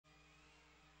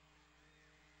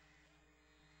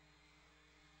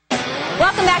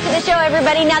back to the show,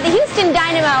 everybody. Now, the Houston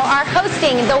Dynamo are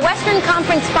hosting the Western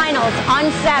Conference Finals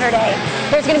on Saturday.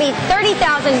 There's going to be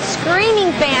 30,000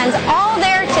 screaming fans all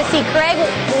there to see Craig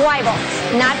WAIBEL,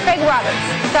 not Craig Roberts.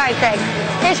 Sorry, Craig.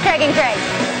 Here's Craig and Craig.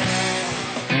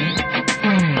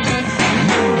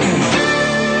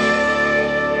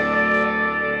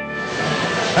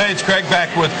 Hey, it's Craig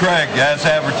back with Craig. As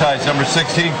advertised, number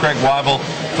 16, Craig WAIBEL,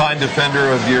 fine defender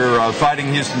of your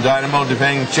Fighting Houston Dynamo,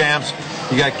 defending champs.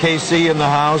 You got KC in the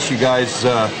house. You guys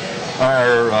are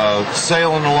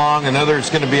sailing along. It's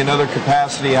going to be another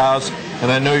capacity house, and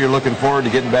I know you're looking forward to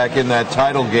getting back in that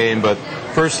title game. But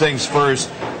first things first,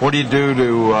 what do you do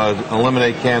to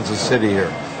eliminate Kansas City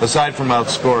here, aside from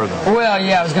outscore them? Well,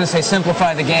 yeah, I was going to say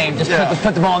simplify the game. Just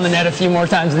put the ball in the net a few more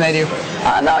times than they do.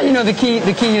 No, you know, the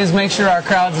key is make sure our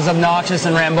crowd's as obnoxious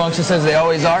and rambunctious as they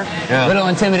always are. Yeah. A little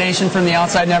intimidation from the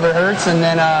outside never hurts, and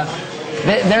then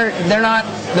they're not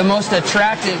the most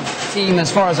attractive team as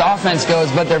far as offense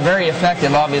goes, but they're very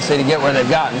effective, obviously, to get where they've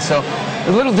gotten. So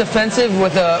a little defensive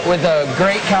with a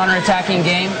great counterattacking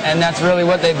game, and that's really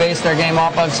what they base their game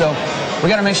off of. So we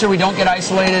got to make sure we don't get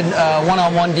isolated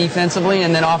one-on-one defensively,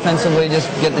 and then offensively just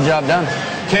get the job done.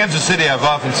 Kansas City, I've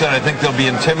often said, I think they'll be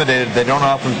intimidated. They don't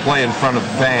often play in front of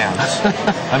fans.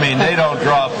 I mean, they don't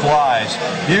draw flies.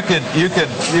 You could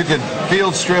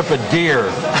field strip a deer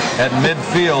at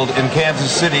midfield in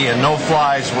Kansas City and no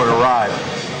flies would arrive.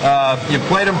 You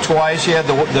played them twice. You had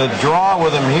the draw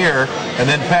with them here, and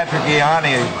then Patrick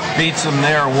Ianni beats them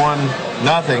there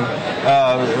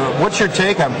 1-0. What's your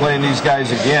take on playing these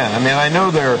guys again? I mean, I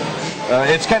know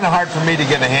it's kind of hard for me to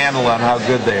get a handle on how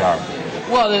good they are.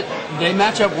 Well, they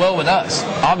match up well with us.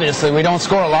 Obviously, we don't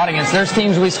score a lot against. There's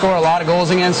teams we score a lot of goals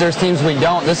against. There's teams we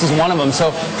don't. This is one of them.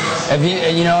 So,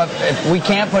 if we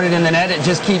can't put it in the net, it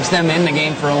just keeps them in the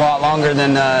game for a lot longer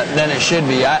than it should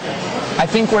be. I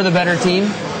think we're the better team.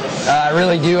 I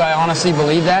really do. I honestly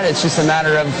believe that. It's just a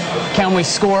matter of can we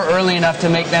score early enough to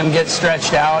make them get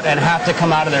stretched out and have to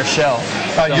come out of their shell.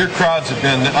 Your crowds have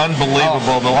been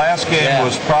unbelievable. The last game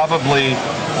was probably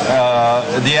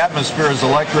the atmosphere as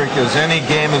electric as any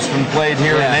game that's been played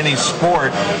here in any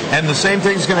sport, and the same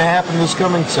thing's going to happen this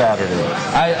coming Saturday.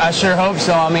 I sure hope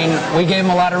so. I mean, we gave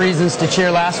them a lot of reasons to cheer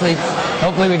last week.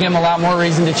 Hopefully we give them a lot more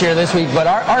reason to cheer this week, but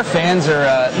our fans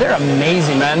are they're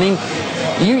amazing, man. I mean,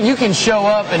 you can show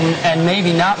up and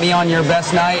maybe not be on your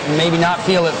best night and maybe not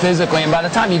feel it physically, and by the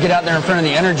time you get out there in front of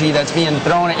the energy that's being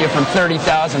thrown at you from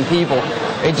 30,000 people,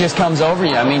 it just comes over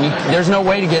you. I mean, there's no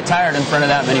way to get tired in front of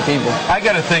that many people. I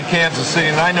got to think Kansas City,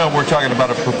 and I know we're talking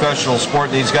about a professional sport.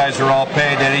 These guys are all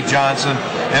paid. Eddie Johnson,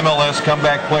 MLS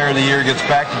Comeback Player of the Year, gets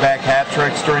back-to-back hat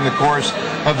tricks during the course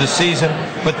of the season,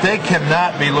 but they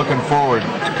cannot be looking forward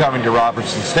to coming to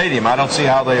Robertson Stadium. I don't see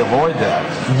how they avoid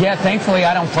that. Yeah, thankfully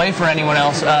I don't play for anyone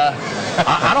else.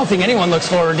 I don't think anyone looks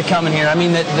forward to coming here. I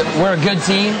mean, we're a good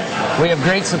team. We have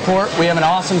great support. We have an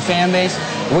awesome fan base.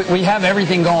 We have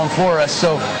everything going for us.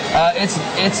 So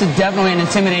it's definitely an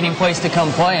intimidating place to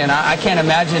come play, and I can't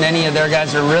imagine any of their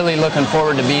guys are really looking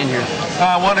forward to being here.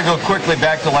 I want to go quickly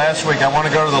back to last week. I want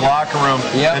to go to the locker room,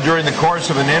 and during the course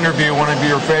of an interview, one of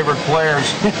your favorite players,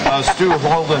 Stu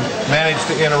Holden, managed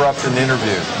to interrupt an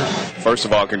interview. First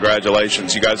of all,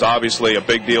 congratulations. You guys, obviously a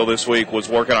big deal this week was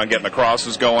working on getting the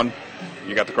crosses going.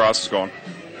 You got the crosses going.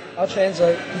 I'll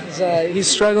translate. He's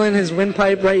struggling. His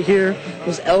windpipe right here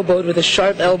was elbowed with a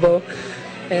sharp elbow.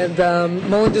 And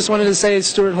Mullen just wanted to say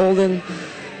Stuart Holden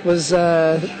was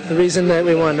the reason that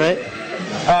we won, right?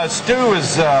 Stu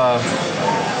is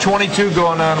 22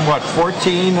 going on, what,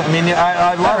 14? I mean,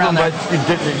 I love him, but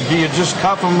do you just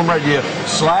cuff him or do you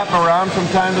slap him around from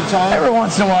time to time? Every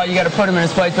once in a while you got to put him in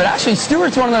his place. But actually,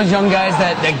 Stuart's one of those young guys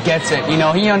that gets it. You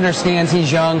know, he understands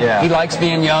he's young. He likes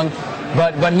being young.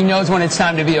 But he knows when it's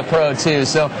time to be a pro, too.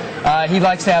 So he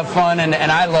likes to have fun, and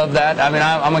I love that. I mean,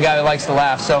 I'm a guy who likes to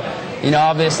laugh. So, you know,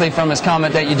 obviously from his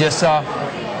comment that you just saw,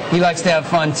 he likes to have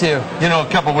fun, too. You know, a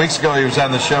couple weeks ago he was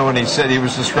on the show, and he said he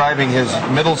was describing his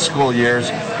middle school years,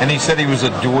 and he said he was a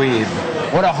dweeb.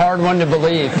 What a hard one to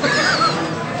believe.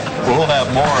 We'll have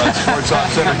more on Sports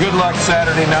Off Center. Good luck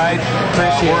Saturday night.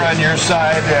 We're on your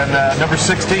side, and number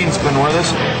 16's been with us.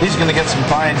 He's going to get some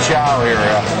fine chow here.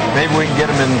 Maybe we can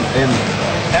get him in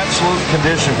absolute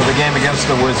condition for the game against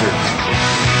the Wizards.